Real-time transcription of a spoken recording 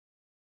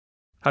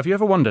Have you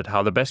ever wondered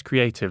how the best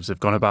creatives have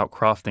gone about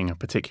crafting a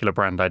particular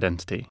brand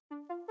identity?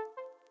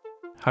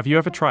 Have you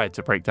ever tried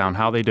to break down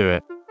how they do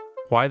it,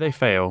 why they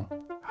fail,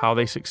 how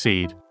they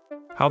succeed,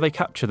 how they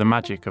capture the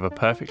magic of a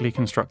perfectly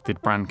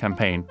constructed brand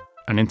campaign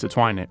and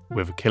intertwine it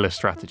with a killer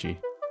strategy?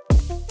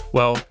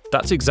 Well,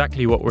 that's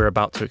exactly what we're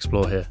about to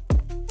explore here.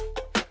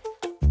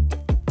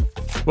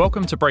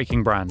 Welcome to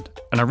Breaking Brand,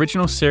 an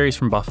original series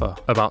from Buffer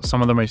about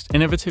some of the most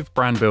innovative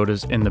brand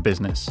builders in the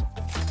business.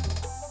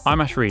 I'm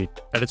Ash Reed,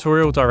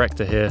 editorial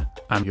director here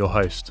and your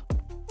host.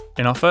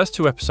 In our first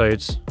two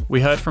episodes,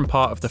 we heard from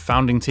part of the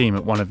founding team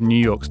at one of New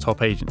York's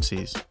top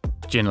agencies,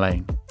 Gin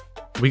Lane.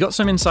 We got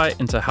some insight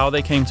into how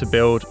they came to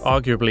build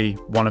arguably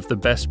one of the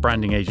best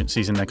branding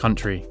agencies in their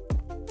country.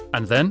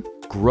 And then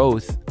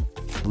growth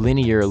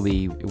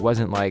linearly, it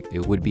wasn't like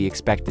it would be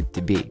expected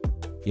to be.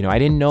 I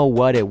didn't know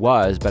what it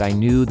was, but I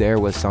knew there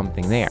was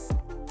something there.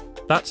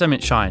 That's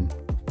Emmett Shine,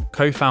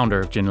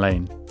 co-founder of Gin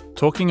Lane,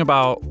 talking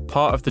about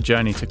part of the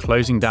journey to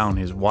closing down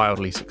his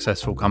wildly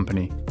successful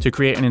company to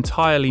create an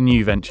entirely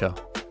new venture,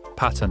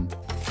 Pattern,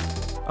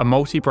 a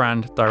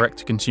multi-brand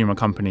direct-to-consumer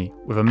company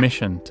with a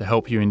mission to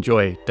help you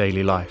enjoy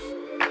daily life.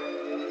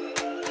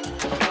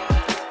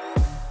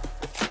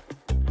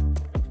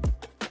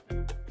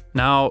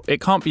 Now, it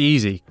can't be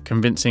easy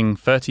convincing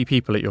 30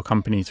 people at your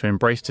company to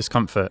embrace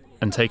discomfort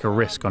and take a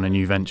risk on a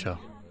new venture.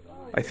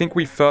 I think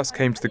we first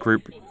came to the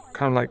group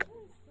kind of like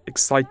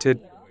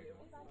excited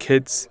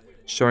kids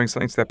showing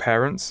something to their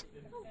parents.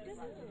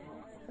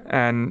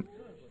 And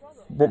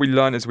what we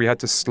learned is we had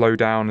to slow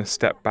down and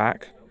step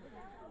back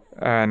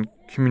and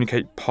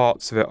communicate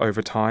parts of it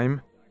over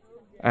time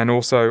and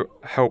also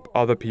help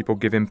other people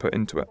give input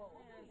into it.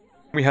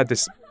 We had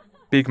this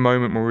big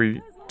moment where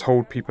we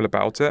told people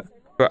about it,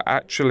 but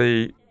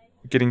actually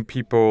getting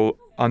people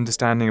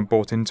understanding and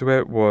bought into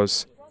it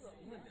was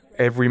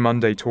every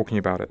Monday talking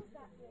about it.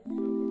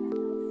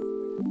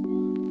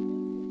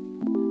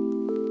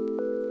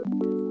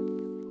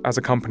 As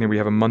a company, we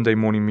have a Monday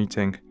morning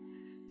meeting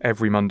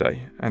every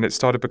Monday, and it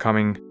started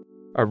becoming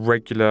a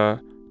regular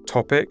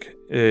topic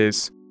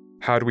is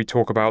how do we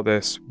talk about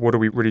this? What are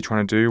we really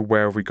trying to do?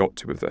 Where have we got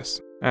to with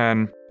this?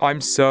 And I'm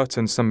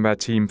certain some of our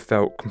team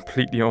felt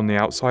completely on the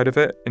outside of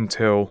it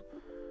until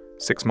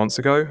 6 months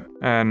ago,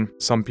 and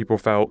some people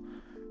felt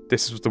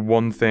this was the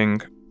one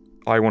thing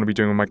I want to be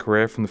doing in my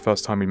career from the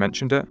first time we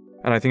mentioned it.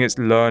 And I think it's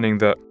learning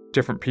that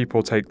different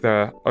people take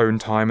their own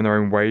time and their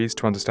own ways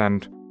to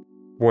understand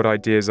what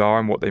ideas are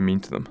and what they mean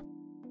to them.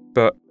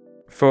 But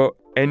for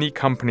any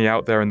company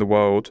out there in the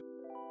world,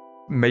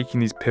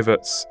 making these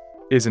pivots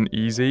isn't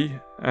easy,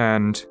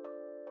 and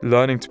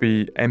learning to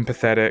be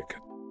empathetic,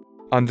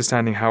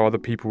 understanding how other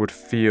people would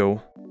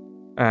feel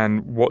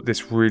and what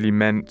this really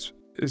meant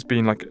has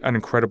been like an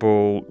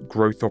incredible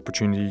growth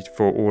opportunity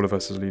for all of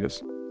us as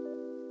leaders.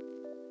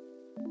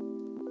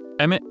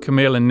 Emmett,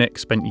 Camille and Nick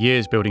spent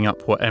years building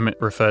up what Emmett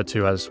referred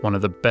to as one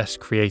of the best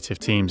creative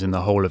teams in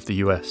the whole of the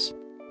US.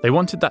 They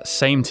wanted that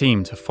same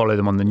team to follow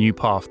them on the new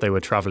path they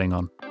were travelling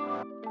on.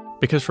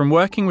 Because from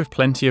working with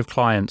plenty of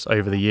clients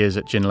over the years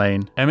at Gin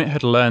Lane, Emmett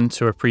had learned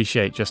to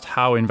appreciate just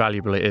how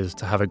invaluable it is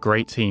to have a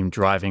great team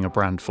driving a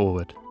brand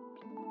forward.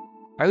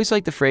 I always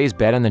like the phrase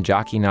bet on the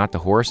jockey, not the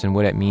horse, and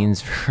what it means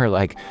for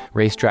like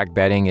racetrack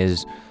betting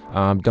is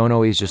don't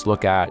always just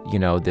look at,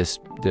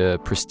 the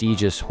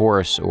prestigious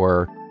horse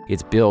or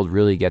its build,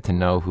 really get to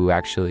know who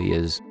actually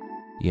is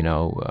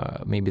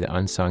maybe the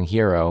unsung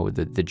hero,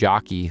 the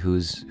jockey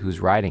who's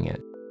riding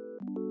it.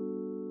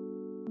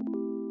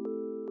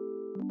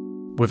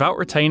 Without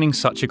retaining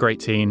such a great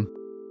team,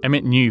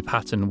 Emmett knew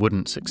Pattern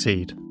wouldn't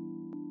succeed.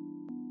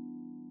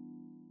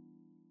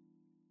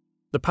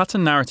 The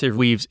Pattern narrative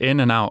weaves in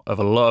and out of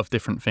a lot of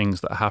different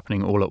things that are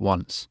happening all at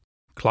once.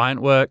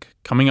 Client work,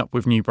 coming up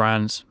with new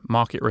brands,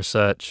 market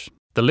research,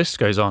 the list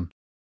goes on.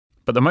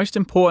 But the most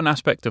important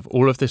aspect of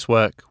all of this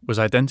work was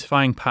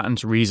identifying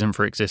Pattern's reason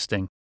for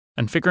existing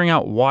and figuring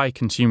out why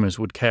consumers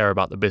would care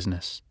about the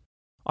business.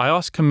 I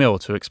asked Camille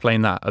to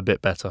explain that a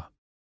bit better.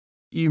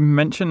 You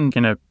mentioned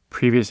in a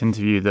previous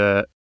interview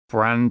that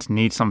brands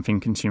need something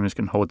consumers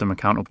can hold them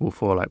accountable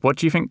for. Like, what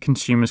do you think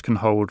consumers can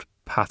hold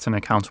Pattern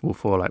accountable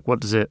for? Like,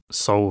 what does it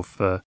solve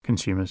for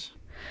consumers?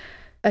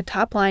 A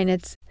top line,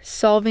 it's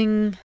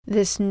solving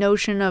this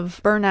notion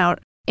of burnout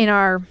in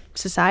our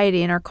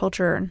society, in our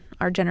culture, and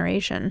our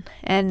generation,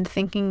 and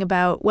thinking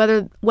about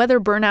whether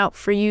burnout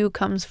for you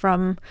comes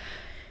from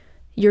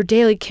your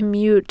daily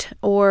commute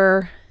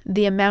or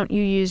the amount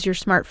you use your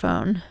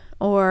smartphone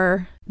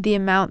or the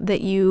amount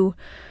that you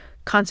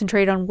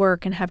concentrate on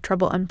work and have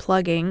trouble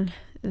unplugging.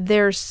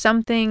 There's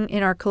something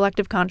in our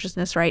collective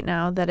consciousness right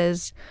now that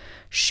is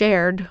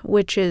shared,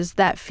 which is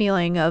that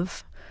feeling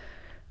of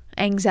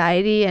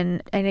anxiety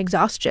and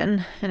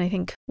exhaustion. And I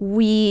think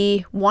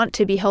we want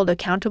to be held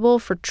accountable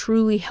for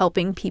truly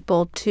helping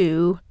people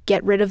to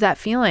get rid of that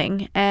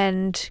feeling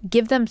and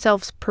give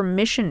themselves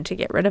permission to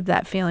get rid of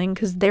that feeling,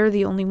 because they're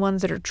the only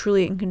ones that are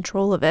truly in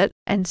control of it.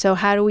 And so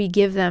how do we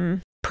give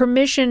them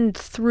permission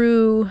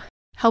through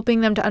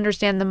helping them to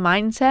understand the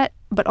mindset,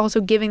 but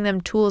also giving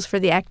them tools for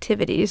the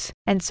activities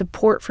and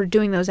support for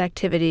doing those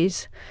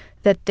activities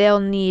that they'll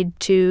need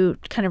to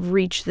kind of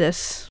reach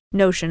this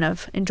notion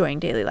of enjoying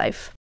daily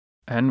life.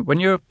 And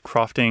when you're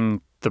crafting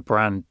the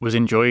brand, was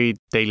Enjoy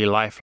Daily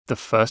Life the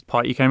first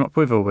part you came up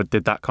with, or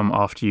did that come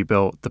after you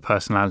built the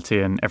personality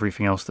and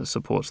everything else that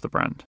supports the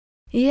brand?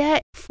 Yeah,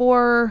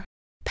 for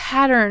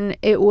Pattern,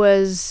 it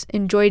was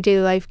Enjoy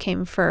Daily Life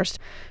came first.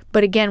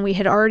 But again, we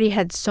had already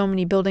had so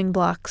many building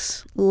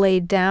blocks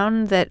laid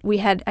down that we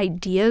had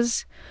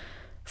ideas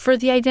for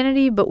the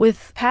identity. But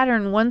with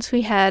Pattern, once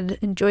we had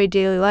Enjoy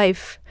Daily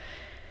Life,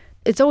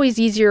 it's always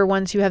easier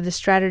once you have the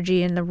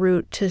strategy and the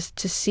route to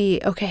see,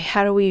 okay,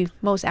 how do we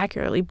most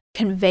accurately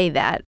convey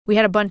that? We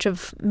had a bunch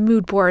of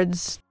mood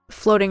boards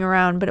floating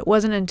around, but it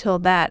wasn't until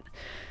that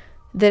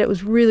it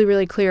was really,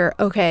 really clear,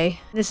 okay,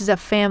 this is a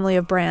family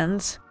of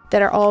brands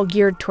that are all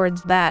geared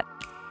towards that.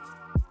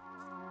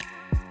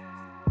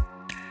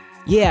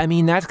 Yeah, I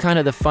mean, that's kind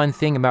of the fun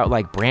thing about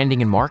like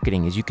branding and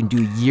marketing is you can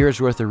do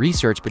years worth of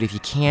research, but if you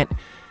can't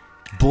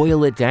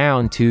boil it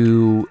down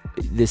to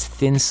this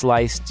thin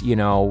sliced,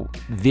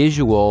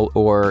 visual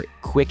or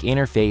quick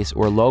interface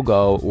or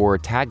logo or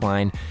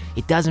tagline,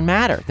 it doesn't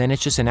matter. Then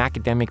it's just an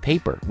academic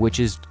paper, which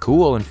is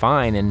cool and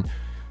fine. And,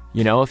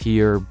 if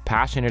you're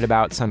passionate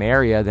about some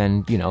area,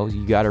 then,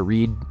 you got to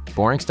read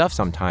boring stuff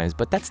sometimes.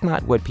 But that's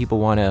not what people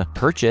want to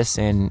purchase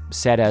and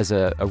set as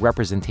a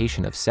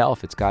representation of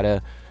self. It's got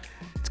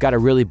to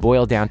really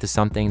boil down to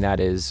something that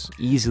is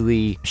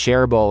easily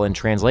shareable and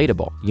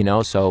translatable,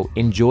 So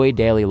Enjoy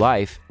Daily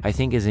Life, I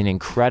think, is an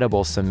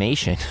incredible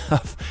summation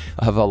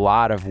of a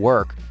lot of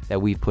work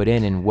that we've put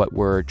in and what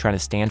we're trying to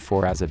stand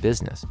for as a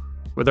business.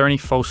 Were there any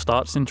false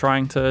starts in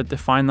trying to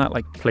define that,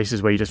 like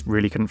places where you just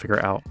really couldn't figure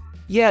it out?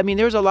 Yeah, I mean,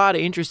 there was a lot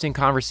of interesting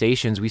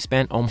conversations. We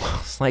spent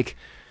almost like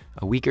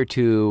a week or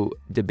two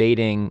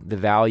debating the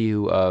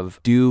value of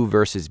do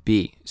versus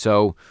be.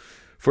 So,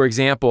 for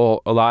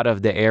example, a lot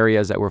of the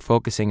areas that we're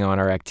focusing on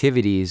are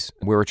activities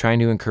where we're trying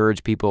to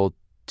encourage people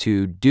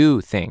to do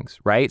things,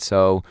 right?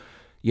 So,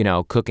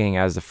 cooking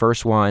as the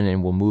first one,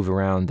 and we'll move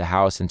around the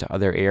house into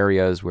other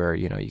areas where,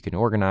 you can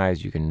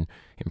organize, you can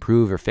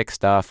improve or fix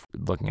stuff,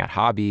 looking at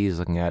hobbies,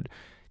 looking at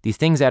these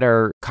things that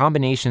are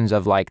combinations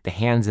of like the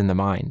hands and the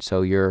mind.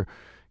 So you're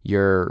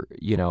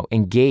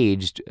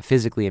engaged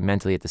physically and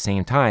mentally at the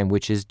same time,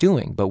 which is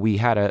doing. But we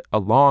had a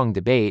long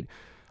debate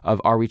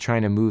of, are we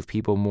trying to move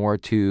people more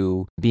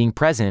to being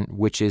present,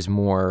 which is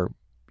more,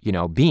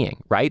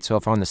 being, right? So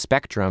if on the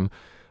spectrum,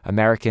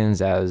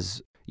 Americans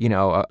as,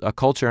 a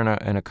culture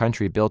and a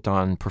country built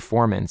on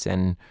performance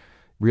and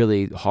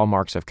really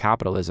hallmarks of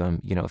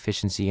capitalism,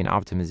 efficiency and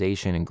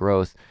optimization and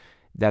growth,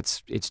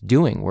 it's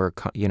doing.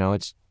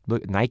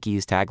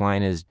 Nike's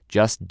tagline is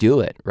just do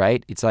it,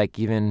 right? It's like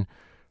even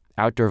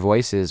Outdoor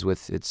Voices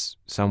with its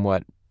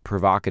somewhat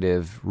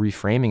provocative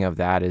reframing of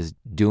that is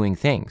doing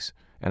things.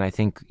 And I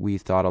think we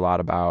thought a lot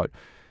about,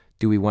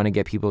 do we want to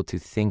get people to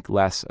think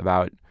less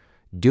about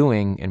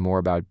doing and more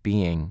about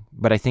being?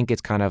 But I think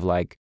it's kind of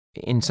like,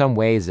 in some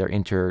ways, they're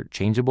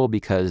interchangeable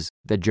because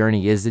the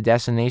journey is the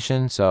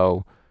destination.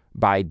 So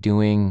by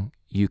doing,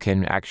 you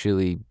can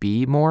actually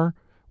be more,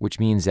 which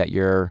means that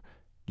you're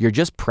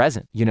just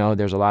present.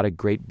 There's a lot of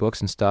great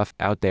books and stuff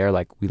out there.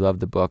 Like, we love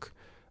the book,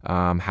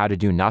 How to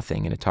Do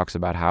Nothing. And it talks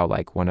about how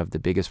like one of the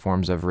biggest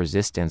forms of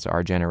resistance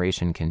our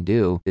generation can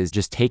do is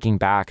just taking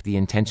back the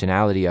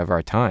intentionality of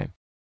our time.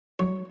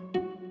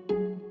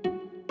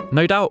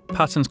 No doubt,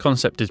 Pattern's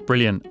concept is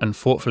brilliant and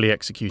thoughtfully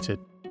executed.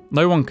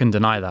 No one can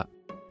deny that.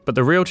 But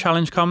the real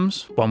challenge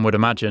comes, one would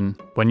imagine,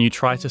 when you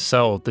try to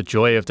sell the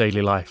joy of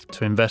daily life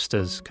to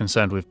investors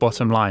concerned with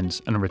bottom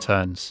lines and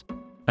returns.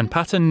 And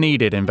Pattern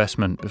needed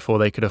investment before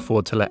they could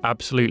afford to let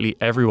absolutely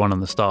everyone on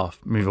the staff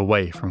move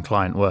away from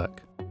client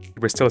work.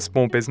 We're still a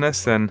small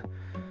business, and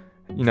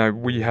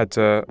we had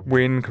to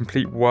win,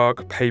 complete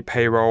work, pay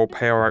payroll,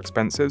 pay our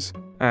expenses,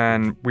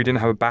 and we didn't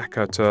have a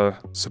backer to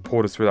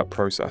support us through that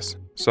process.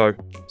 So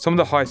some of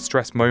the high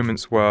stress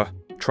moments were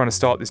trying to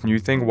start this new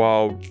thing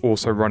while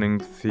also running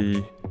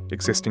the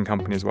existing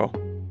company as well.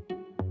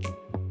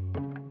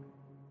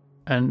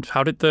 And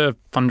how did the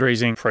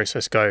fundraising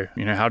process go?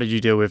 How did you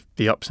deal with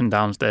the ups and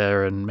downs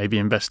there, and maybe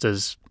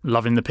investors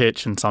loving the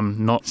pitch and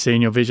some not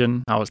seeing your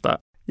vision? How was that?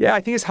 Yeah,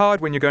 I think it's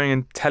hard when you're going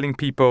and telling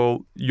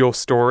people your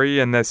story,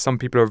 and there's some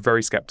people who are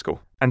very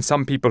skeptical, and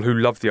some people who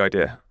love the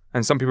idea,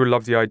 and some people who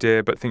love the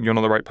idea but think you're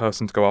not the right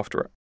person to go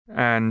after it.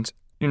 And,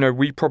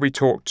 we probably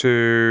talked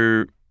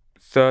to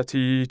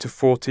 30 to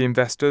 40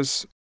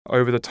 investors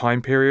over the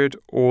time period,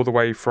 all the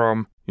way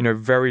from,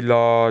 very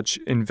large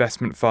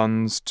investment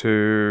funds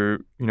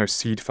to,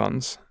 seed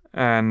funds.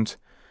 And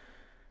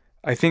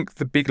I think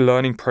the big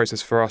learning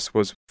process for us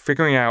was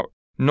figuring out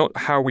not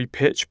how we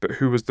pitch, but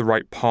who was the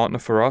right partner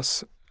for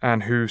us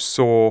and who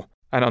saw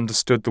and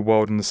understood the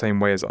world in the same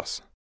way as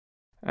us.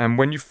 And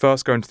when you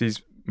first go into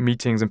these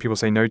meetings and people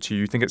say no to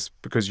you, you think it's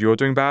because you're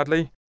doing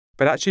badly,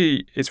 but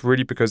actually it's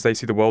really because they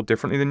see the world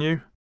differently than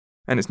you.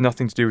 And it's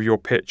nothing to do with your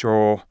pitch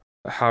or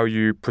how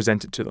you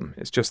present it to them.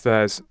 It's just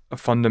there's a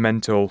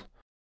fundamental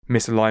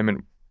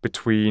misalignment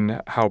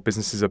between how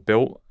businesses are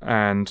built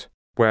and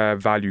where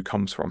value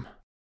comes from.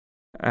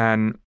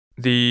 And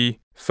the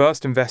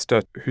first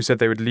investor who said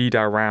they would lead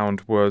our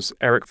round was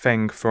Eric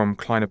Feng from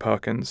Kleiner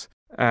Perkins.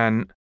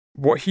 And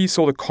what he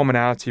saw the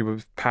commonality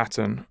with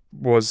Pattern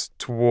was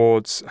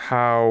towards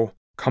how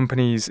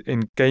companies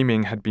in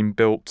gaming had been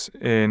built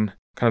in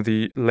kind of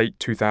the late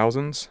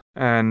 2000s.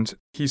 And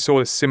he saw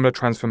a similar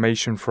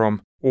transformation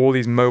from all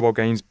these mobile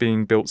games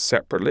being built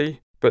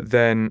separately, but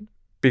then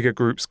bigger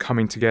groups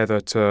coming together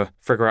to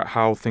figure out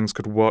how things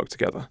could work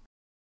together.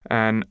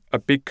 And a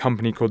big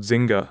company called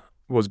Zynga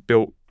was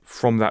built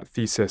from that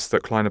thesis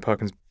that Kleiner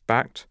Perkins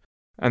backed.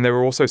 And there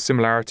were also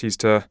similarities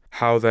to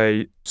how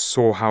they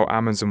saw how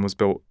Amazon was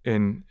built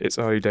in its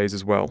early days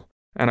as well.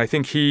 And I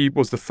think he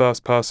was the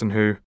first person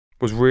who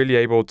was really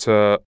able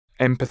to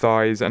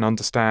empathize and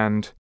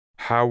understand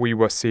how we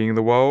were seeing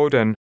the world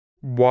and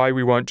why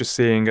we weren't just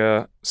seeing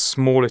a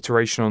small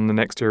iteration on the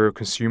next era of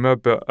consumer,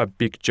 but a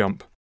big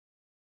jump.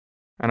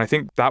 And I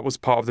think that was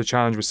part of the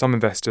challenge with some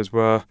investors,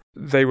 where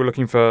they were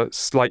looking for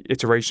slight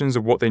iterations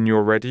of what they knew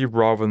already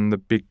rather than the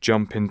big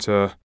jump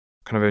into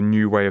kind of a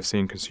new way of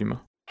seeing consumer.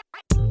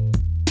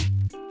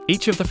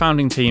 Each of the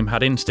founding team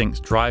had instincts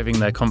driving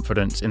their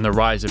confidence in the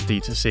rise of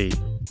D2C,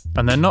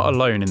 and they're not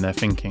alone in their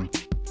thinking.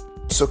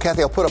 So,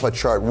 Kathy, I'll put up a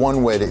chart,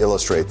 one way to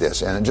illustrate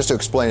this. And just to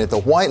explain it, the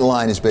white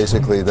line is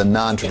basically the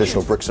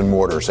non-traditional bricks and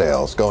mortar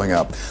sales going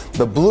up.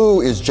 The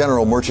blue is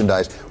general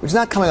merchandise, which is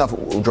not coming off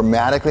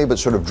dramatically, but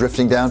sort of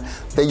drifting down.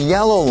 The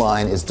yellow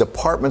line is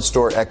department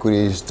store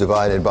equities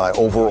divided by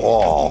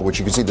overall, which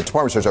you can see the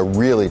department stores are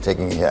really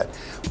taking a hit.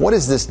 What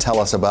does this tell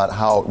us about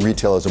how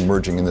retail is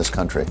emerging in this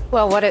country?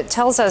 Well, what it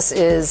tells us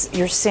is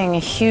you're seeing a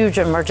huge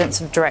emergence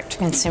of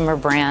direct-to-consumer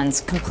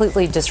brands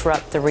completely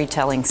disrupt the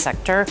retailing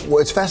sector. Well,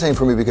 it's fascinating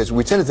for me because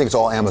we tend to think it's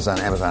all Amazon,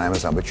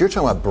 but you're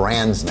talking about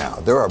brands now.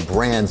 There are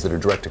brands that are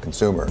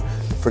direct-to-consumer.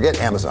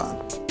 Forget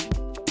Amazon.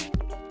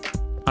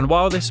 And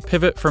while this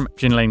pivot from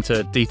Gin Lane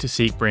to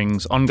D2C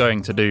brings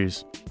ongoing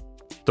to-dos,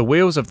 the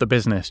wheels of the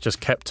business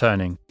just kept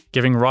turning,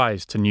 giving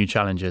rise to new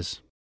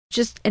challenges.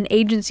 Just an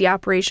agency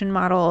operation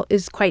model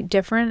is quite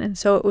different. And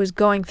so it was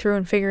going through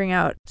and figuring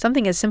out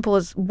something as simple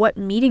as what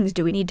meetings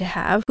do we need to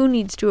have? Who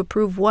needs to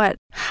approve what?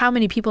 How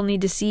many people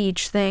need to see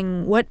each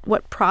thing?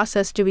 What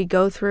process do we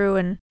go through?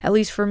 And at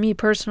least for me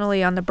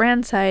personally on the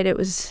brand side, it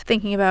was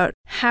thinking about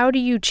how do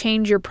you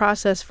change your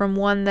process from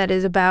one that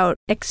is about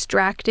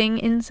extracting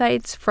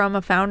insights from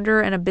a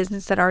founder and a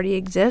business that already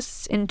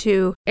exists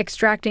into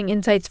extracting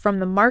insights from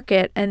the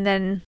market and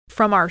then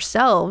from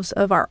ourselves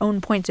of our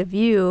own points of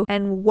view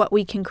and what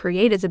we can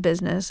create as a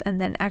business and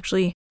then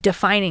actually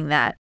defining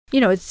that. You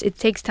know, it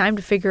takes time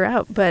to figure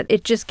out, but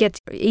it just gets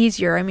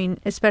easier. I mean,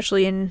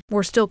 especially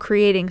we're still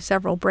creating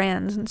several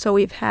brands. And so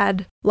we've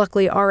had,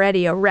 luckily,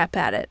 already a rep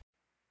at it.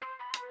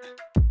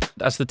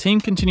 As the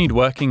team continued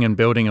working and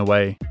building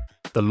away,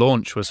 the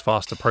launch was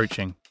fast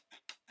approaching.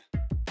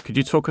 Could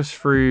you talk us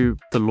through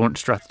the launch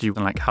strategy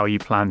and like how you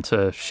plan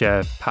to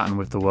share Pattern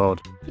with the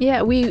world?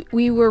 Yeah, we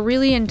were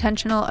really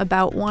intentional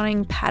about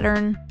wanting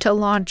Pattern to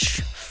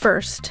launch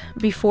first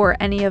before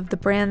any of the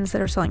brands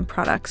that are selling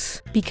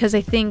products. Because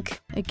I think,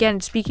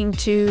 again, speaking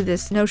to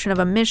this notion of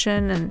a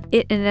mission and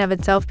it in and of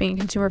itself being a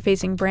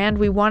consumer-facing brand,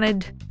 we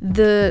wanted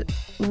the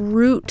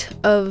root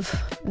of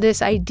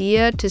this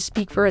idea to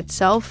speak for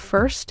itself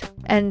first.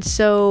 And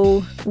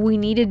so we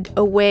needed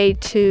a way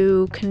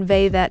to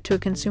convey that to a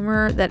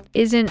consumer that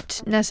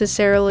isn't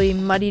necessarily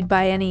muddied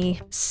by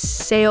any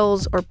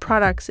sales or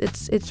products.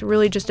 It's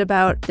really just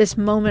about this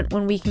moment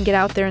when we can get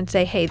out there and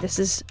say, hey, this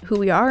is who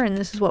we are and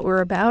this is what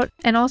we're about.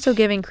 And also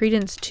giving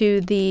credence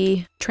to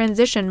the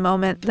transition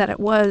moment that it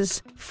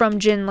was from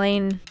Gin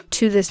Lane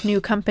to this new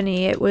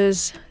company. It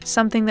was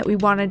something that we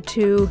wanted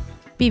to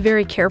be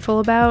very careful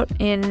about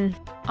in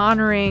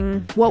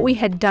honoring what we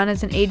had done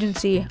as an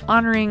agency,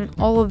 honoring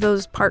all of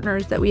those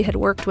partners that we had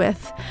worked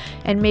with,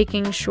 and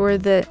making sure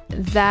that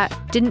that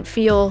didn't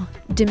feel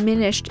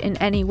diminished in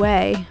any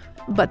way,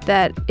 but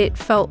that it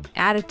felt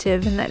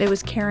additive and that it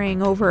was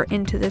carrying over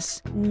into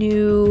this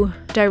new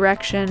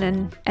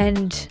direction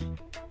and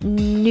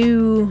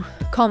new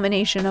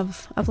culmination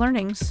of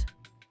learnings.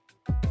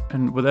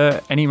 And were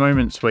there any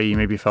moments where you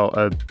maybe felt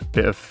a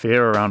bit of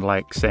fear around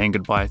like saying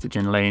goodbye to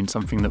Gin Lane,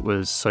 something that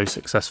was so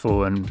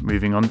successful, and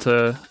moving on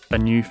to a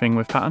new thing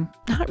with Pattern?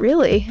 Not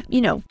really. You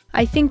know,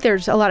 I think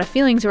there's a lot of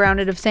feelings around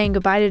it of saying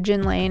goodbye to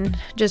Gin Lane,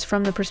 just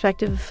from the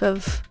perspective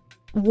of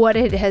what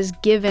it has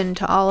given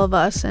to all of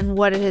us and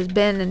what it has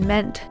been and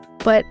meant.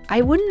 But I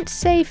wouldn't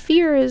say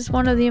fear is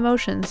one of the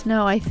emotions.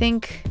 No, I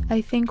think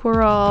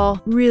we're all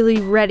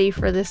really ready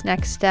for this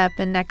next step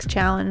and next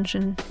challenge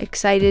and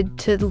excited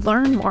to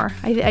learn more.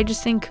 I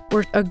just think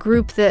we're a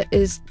group that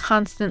is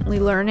constantly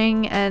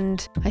learning,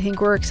 and I think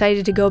we're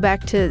excited to go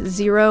back to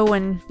zero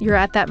when you're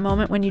at that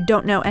moment when you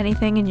don't know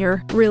anything and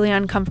you're really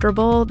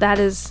uncomfortable. That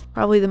is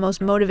probably the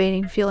most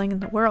motivating feeling in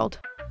the world.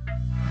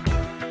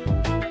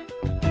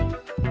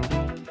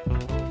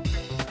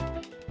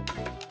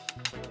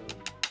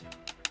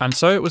 And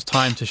so it was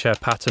time to share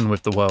Pattern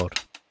with the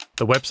world.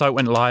 The website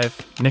went live,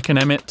 Nick and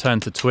Emmett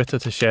turned to Twitter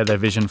to share their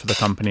vision for the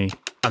company,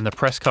 and the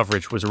press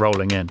coverage was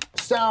rolling in.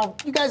 So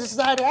you guys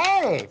decided,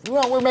 hey,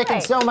 we're making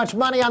so much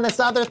money on this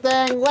other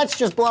thing, let's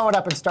just blow it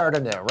up and start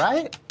anew,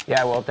 right?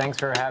 Yeah, well, thanks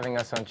for having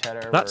us on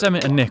Cheddar. That's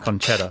Emmett and Nick on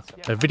Cheddar,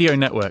 a video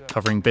network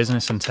covering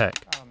business and tech.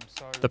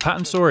 The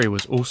Pattern story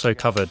was also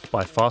covered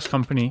by Fast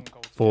Company,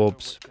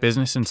 Forbes,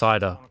 Business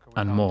Insider,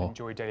 and more.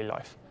 Enjoy daily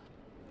life.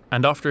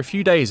 And after a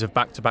few days of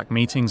back-to-back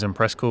meetings and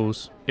press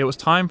calls, it was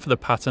time for the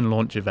Pattern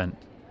launch event.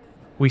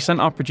 We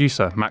sent our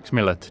producer, Max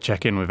Miller, to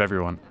check in with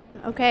everyone.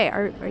 Okay,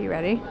 are you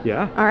ready?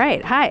 Yeah. All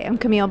right. Hi, I'm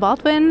Camille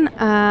Baldwin.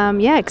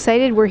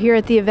 Excited. We're here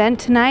at the event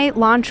tonight.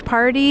 Launch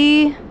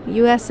Party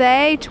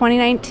USA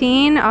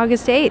 2019,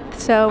 August 8th.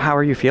 So How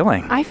are you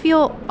feeling? I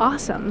feel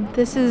awesome.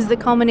 This is the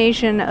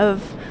culmination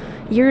of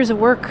years of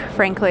work,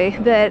 frankly,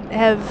 that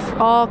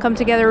have all come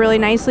together really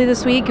nicely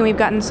this week, and we've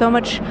gotten so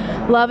much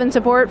love and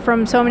support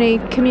from so many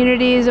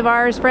communities of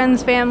ours,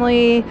 friends,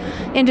 family,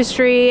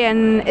 industry,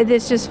 and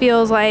this just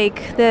feels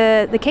like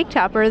the cake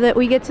topper that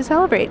we get to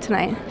celebrate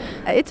tonight.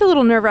 It's a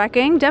little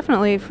nerve-wracking,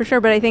 definitely, for sure,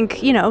 but I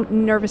think,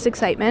 nervous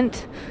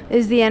excitement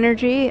is the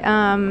energy.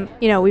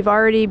 We've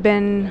already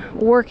been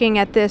working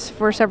at this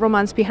for several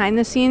months behind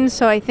the scenes,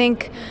 so I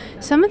think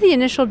some of the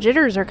initial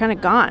jitters are kind of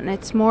gone.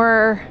 It's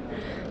more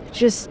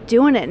just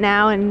doing it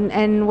now,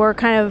 and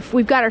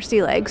we've got our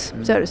sea legs,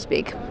 so to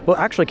speak. Well,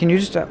 actually, can you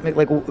just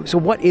so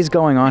what is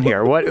going on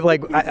here? What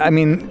I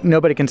mean,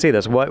 nobody can see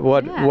this.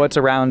 What's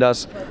around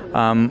us?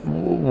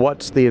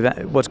 What's the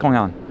event? What's going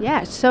on?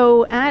 Yeah.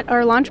 So at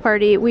our launch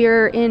party, we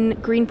are in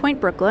Greenpoint,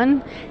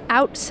 Brooklyn,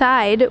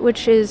 outside,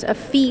 which is a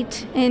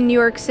feat in New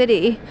York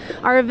City.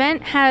 Our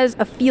event has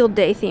a field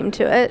day theme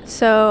to it.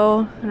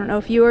 So I don't know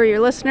if you or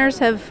your listeners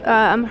have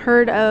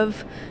heard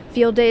of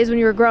field days when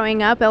you were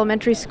growing up,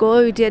 elementary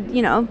school. We did,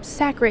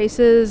 sack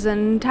races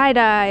and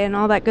tie-dye and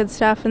all that good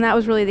stuff. And that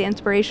was really the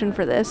inspiration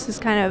for this, is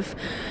kind of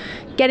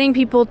getting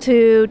people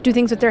to do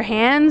things with their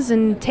hands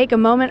and take a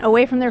moment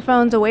away from their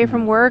phones, away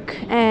from work,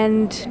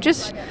 and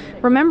just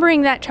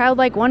remembering that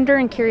childlike wonder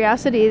and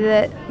curiosity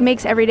that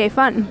makes every day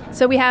fun.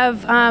 So we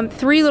have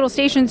 3 little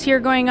stations here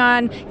going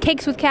on: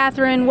 Cakes with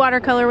Catherine,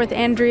 Watercolor with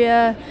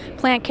Andrea,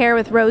 Plant Care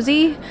with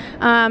Rosie.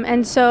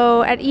 And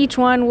so at each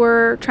one,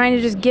 we're trying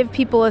to just give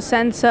people a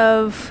sense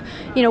of,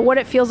 what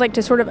it feels like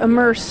to sort of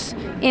immerse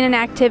in an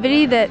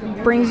activity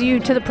that brings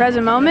you to the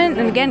present moment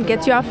and, again,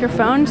 gets you off your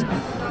phones.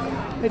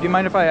 Hey, do you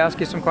mind if I ask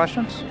you some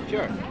questions?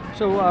 Sure.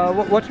 So,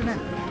 what's your name?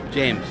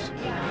 James.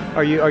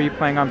 Are you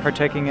planning on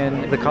partaking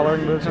in the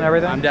coloring booths and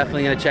everything? I'm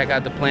definitely going to check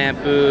out the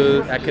plant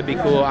booth. That could be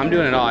cool. I'm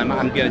doing it all. I'm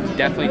going to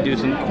definitely do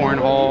some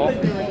cornhole.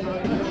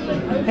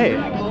 Hey,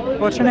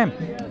 what's your name?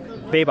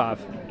 Vaibhav.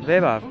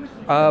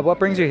 What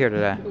brings you here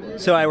today?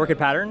 So I work at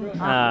Pattern,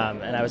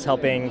 and I was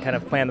helping kind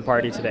of plan the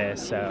party today.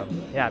 So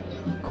yeah.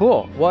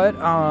 Cool.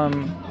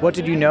 What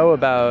did you know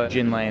about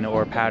Gin Lane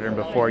or Pattern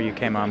before you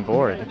came on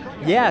board?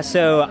 Yeah.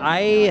 So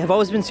I have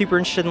always been super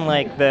interested in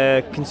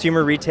the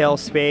consumer retail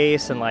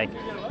space and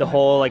the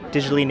whole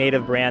digitally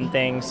native brand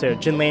thing. So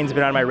Gin Lane's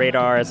been on my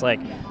radar as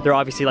they're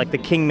obviously the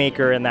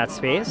kingmaker in that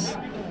space.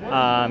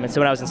 And so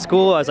when I was in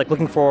school, I was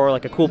looking for a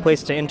cool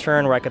place to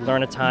intern where I could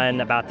learn a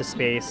ton about the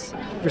space.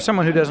 For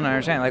someone who doesn't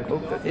understand,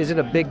 is it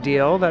a big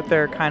deal that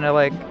they're kind of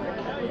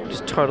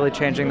just totally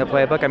changing the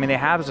playbook? I mean, they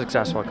have a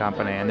successful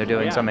company and they're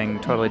doing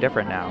something totally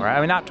different now, right? I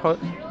mean,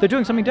 they're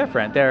doing something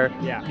different.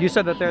 You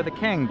said that they're the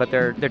king, but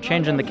they're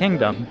changing the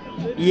kingdom.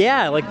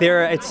 Yeah,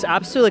 it's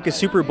absolutely a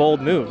super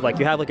bold move.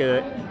 You have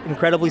an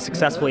incredibly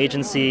successful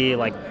agency,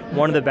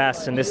 one of the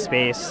best in this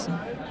space.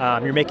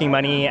 You're making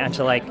money, and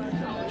to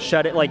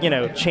shut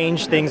it,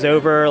 change things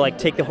over,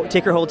 take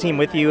your whole team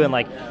with you,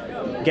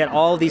 and get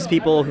all of these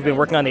people who've been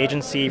working on the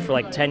agency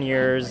for 10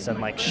 years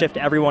and shift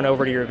everyone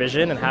over to your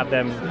vision and have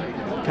them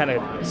kind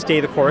of stay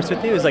the course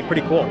with you is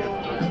pretty cool.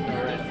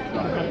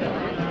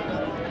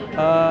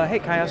 Hey,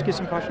 can I ask you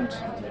some questions?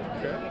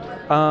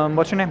 Sure.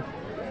 What's your name?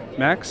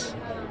 Max.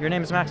 Your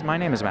name is Max. My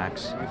name is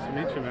Max. Nice to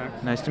meet you,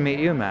 Max. Nice to meet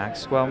you,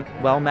 Max.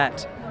 Well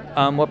met.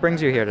 What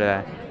brings you here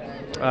today?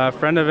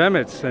 Friend of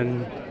Emmett's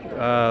and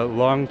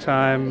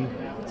longtime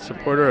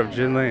supporter of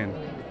Gin Lane.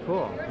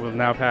 Cool. Well,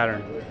 now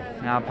Pattern.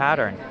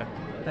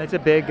 It's a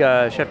big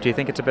shift. Do you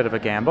think it's a bit of a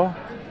gamble?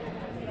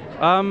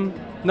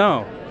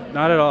 No,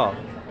 not at all.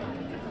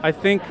 I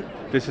think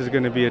this is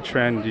going to be a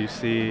trend you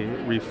see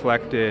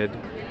reflected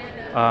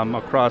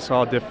across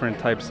all different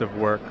types of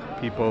work.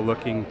 People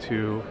looking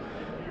to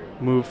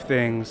move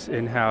things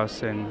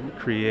in-house and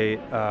create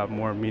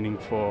more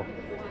meaningful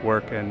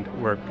work and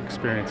work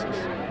experiences.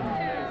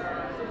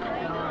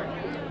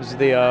 This is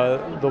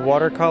the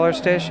watercolor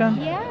station?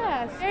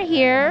 Yes. We're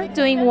here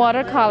doing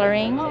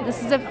watercoloring.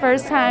 This is the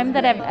first time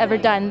that I've ever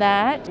done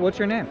that. What's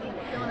your name?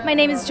 My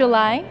name is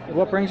July.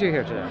 What brings you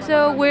here today?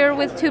 So we're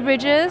with Two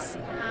Bridges,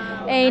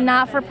 a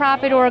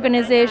not-for-profit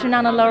organization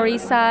on the Lower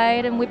East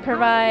Side, and we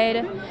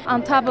provide,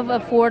 on top of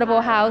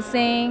affordable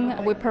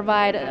housing, we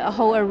provide a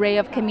whole array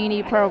of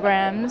community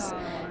programs.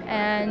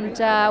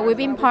 And we've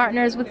been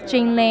partners with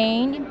Gin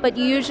Lane, but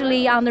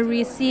usually on the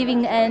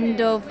receiving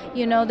end of,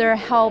 their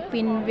help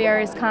in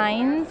various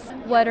kinds,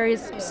 whether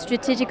it's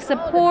strategic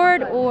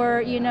support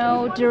or,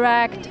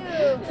 direct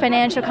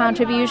financial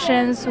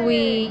contributions.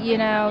 We,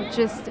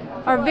 just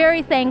are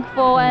very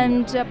thankful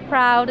and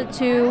proud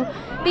to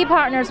be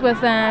partners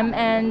with them,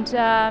 and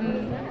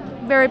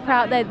very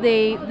proud that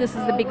this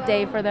is a big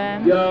day for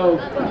them. Yo,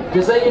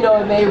 just let you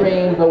know, it may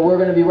rain, but we're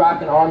going to be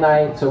rocking all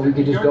night, so we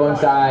could just go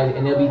inside,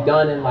 and it'll be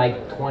done in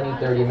like 20,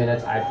 30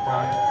 minutes, I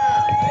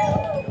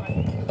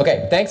promise.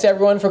 Okay, thanks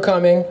everyone for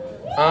coming.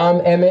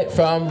 I'm Emmett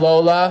from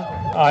Lola.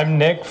 I'm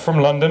Nick from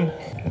London.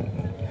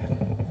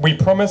 We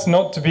promise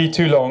not to be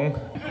too long.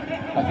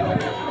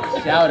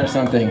 Shout or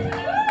something.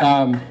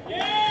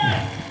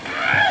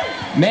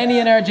 Many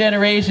in our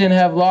generation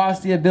have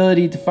lost the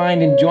ability to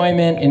find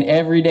enjoyment in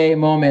everyday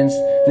moments,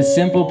 the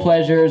simple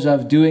pleasures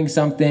of doing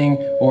something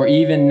or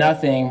even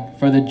nothing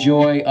for the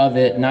joy of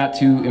it, not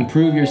to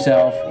improve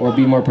yourself or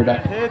be more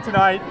productive. Here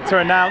tonight to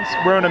announce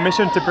we're on a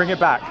mission to bring it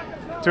back,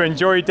 to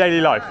enjoy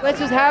daily life. Let's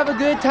just have a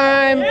good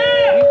time.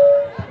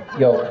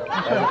 Yo.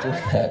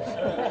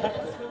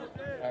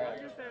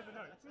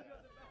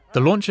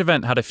 The launch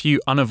event had a few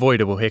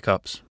unavoidable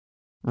hiccups.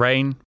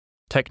 Rain,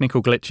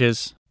 technical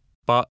glitches,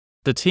 but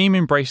the team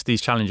embraced these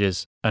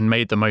challenges and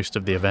made the most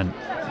of the event.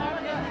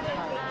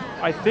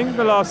 I think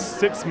the last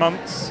 6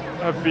 months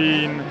have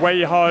been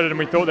way harder than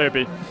we thought they would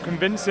be.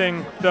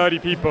 Convincing 30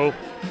 people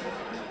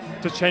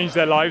to change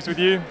their lives with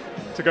you,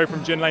 to go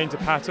from Gin Lane to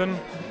Pattern,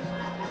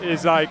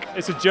 is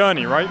it's a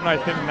journey, right? And I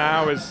think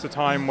now is the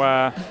time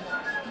where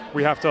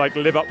we have to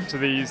live up to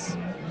these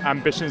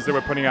ambitions that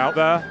we're putting out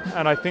there.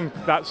 And I think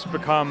that's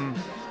become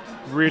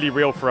really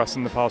real for us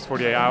in the past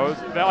 48 hours.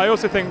 I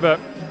also think that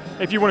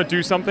if you want to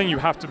do something, you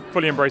have to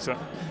fully embrace it.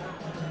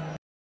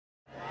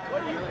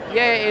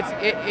 Yeah,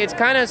 it's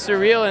kind of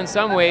surreal in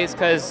some ways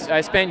because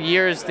I spent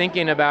years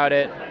thinking about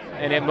it,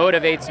 and it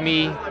motivates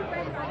me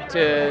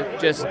to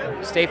just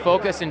stay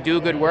focused and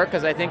do good work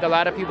because I think a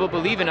lot of people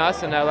believe in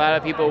us and a lot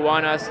of people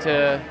want us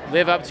to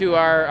live up to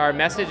our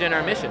message and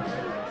our mission.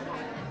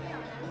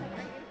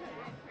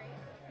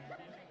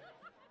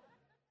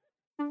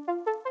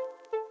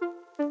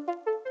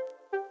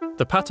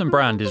 The Pattern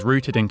brand is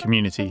rooted in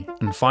community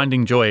and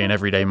finding joy in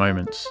everyday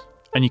moments,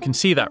 and you can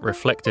see that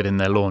reflected in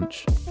their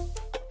launch.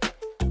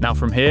 Now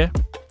from here,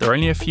 they're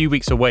only a few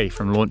weeks away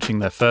from launching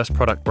their first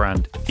product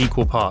brand,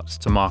 Equal Parts,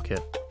 to market.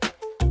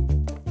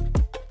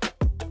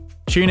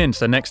 Tune in to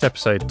the next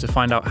episode to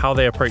find out how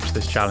they approach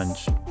this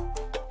challenge.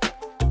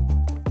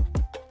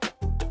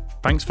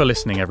 Thanks for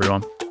listening,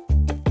 everyone.